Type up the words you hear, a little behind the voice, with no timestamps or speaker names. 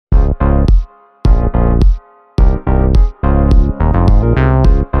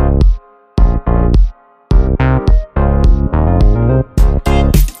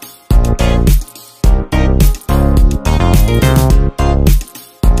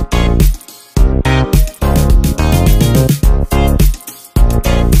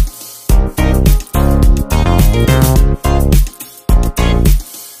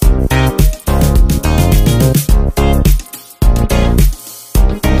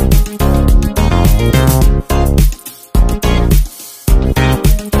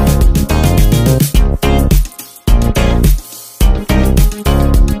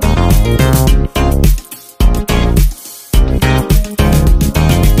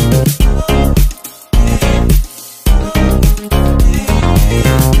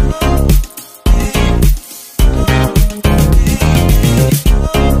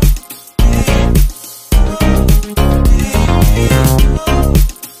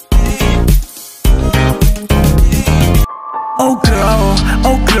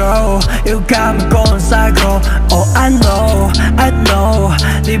oh girl, you got me going psycho. Oh I know,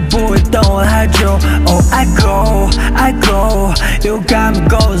你不会懂我太久。Oh I go, you got me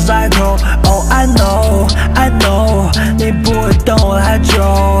going psycho. Oh I know,你不会懂我太久。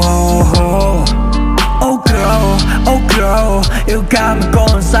Oh girl, you got me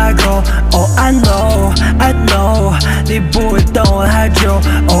going psycho. Oh I know,你不会懂我太久。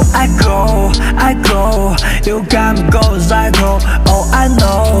Oh I go, you got me going psycho. Oh I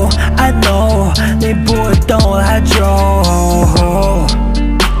know,你不会懂我太久。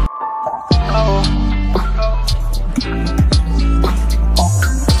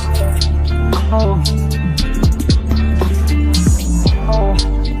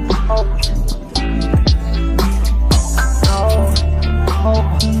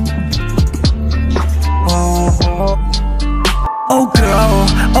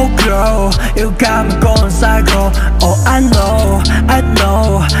Oh girl, you got me going psycho. Oh I know,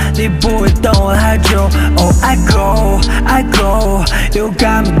你不会懂我太久。Oh I go, you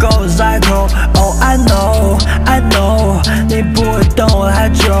got me going psycho. Oh I know,你不会懂我太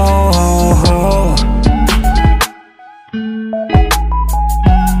久。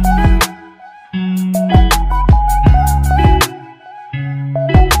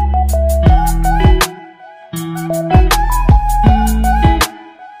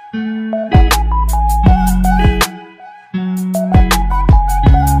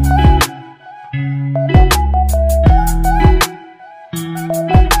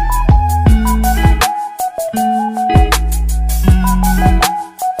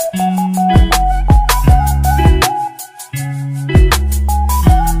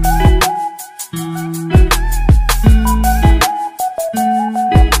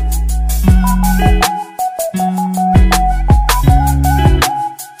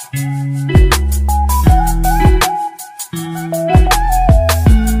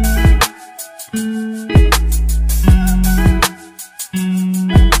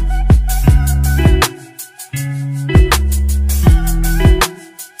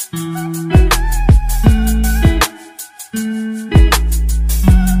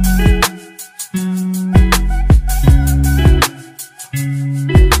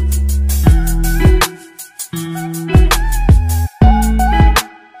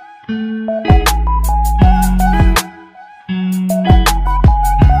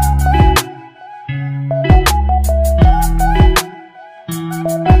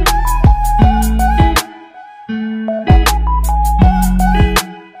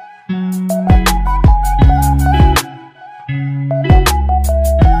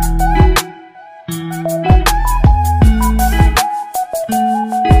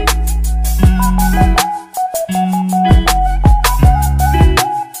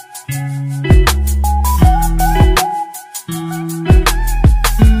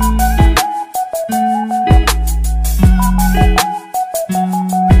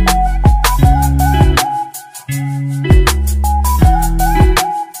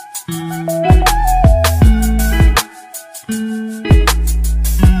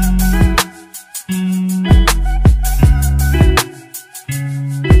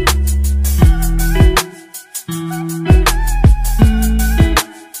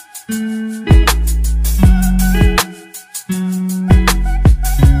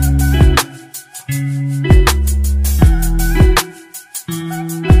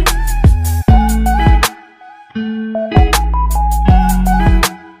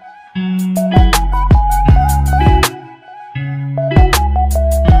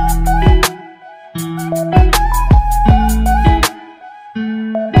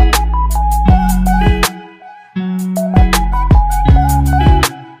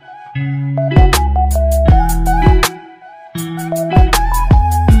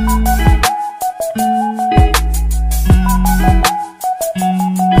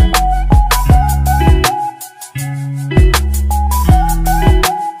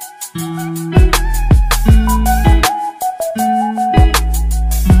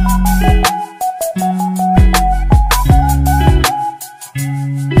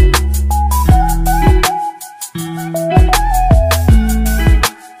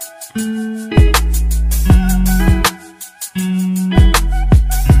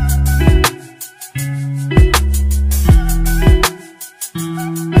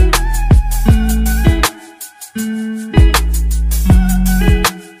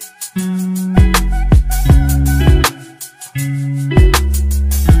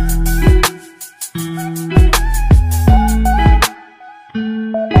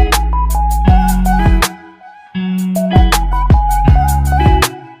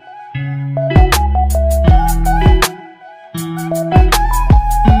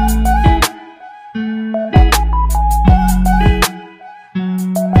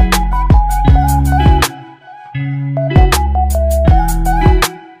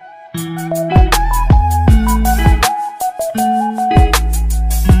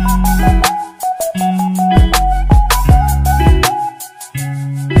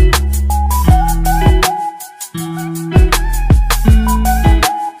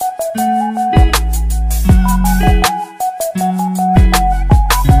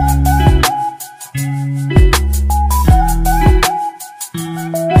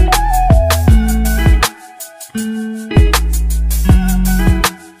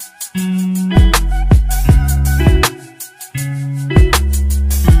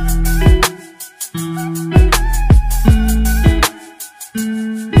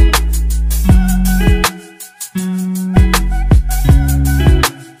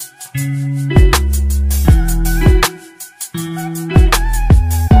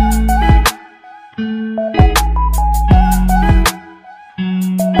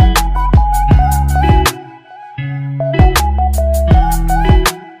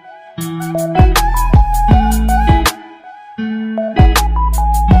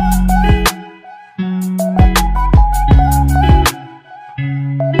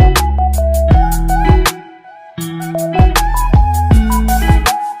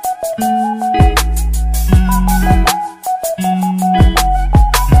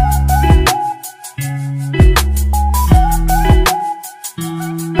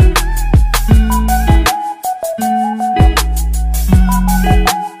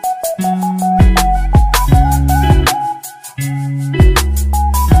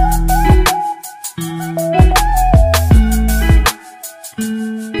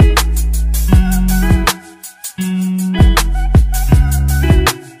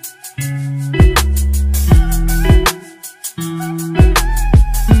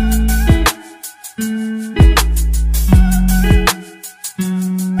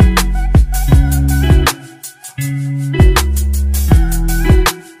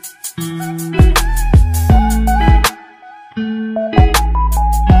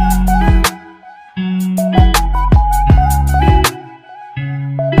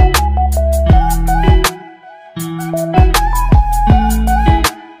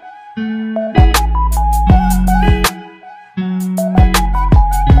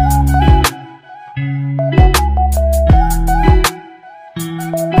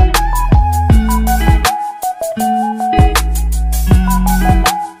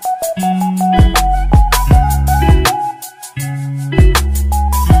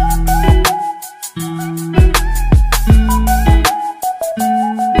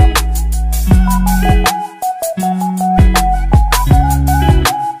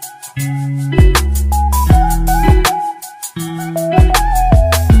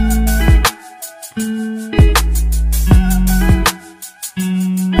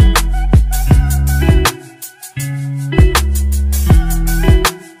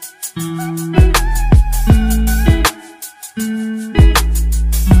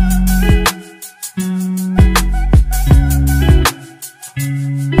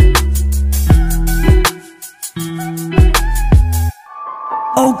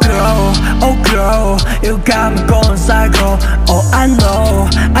Oh girl, you got me going psycho. Oh I know,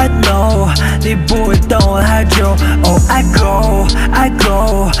 你不会等我太久。Oh I go,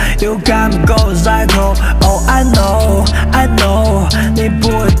 you got me going psycho. Oh I know, 你不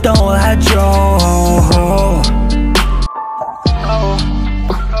会等我太久。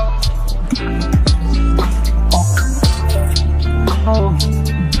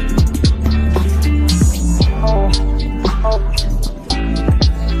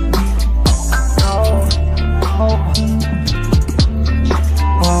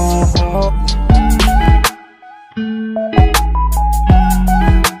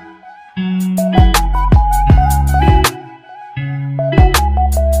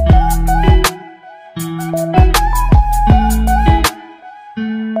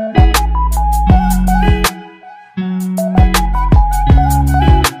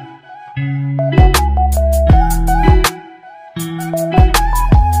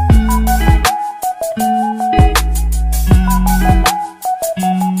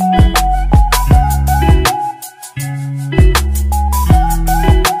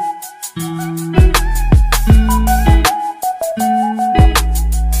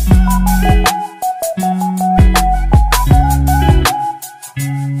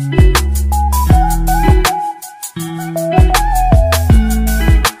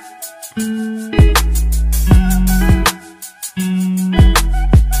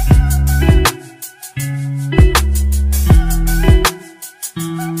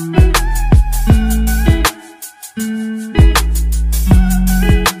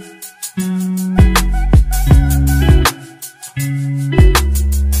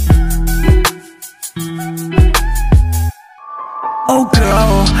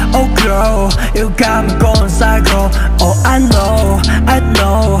Oh girl, you got me going psycho. Oh I know,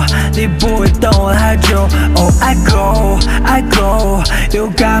 你不会等我太久。Oh I go, you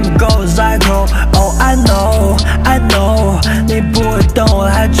got me going psycho. Oh I know, 你不会等我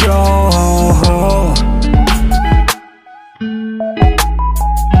太久。